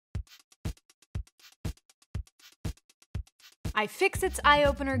iFixit's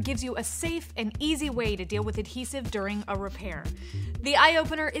iOpener gives you a safe and easy way to deal with adhesive during a repair. The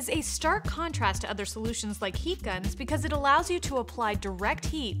iOpener is a stark contrast to other solutions like heat guns because it allows you to apply direct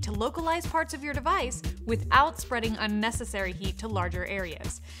heat to localized parts of your device without spreading unnecessary heat to larger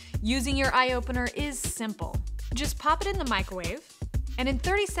areas. Using your iOpener is simple. Just pop it in the microwave, and in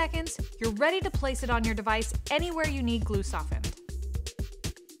 30 seconds, you're ready to place it on your device anywhere you need glue softened.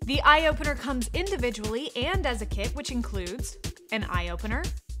 The iOpener comes individually and as a kit, which includes an iOpener,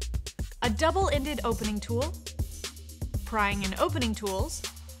 a double-ended opening tool, prying and opening tools,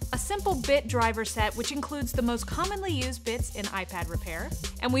 a simple bit driver set which includes the most commonly used bits in iPad repair,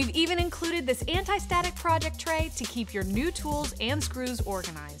 and we've even included this anti-static project tray to keep your new tools and screws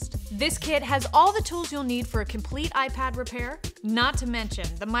organized. This kit has all the tools you'll need for a complete iPad repair, not to mention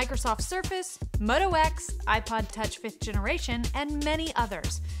the Microsoft Surface, Moto X, iPod Touch 5th generation, and many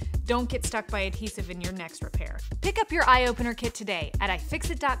others. Don't get stuck by adhesive in your next repair. Pick up your iOpener kit today at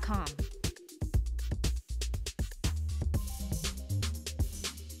iFixit.com.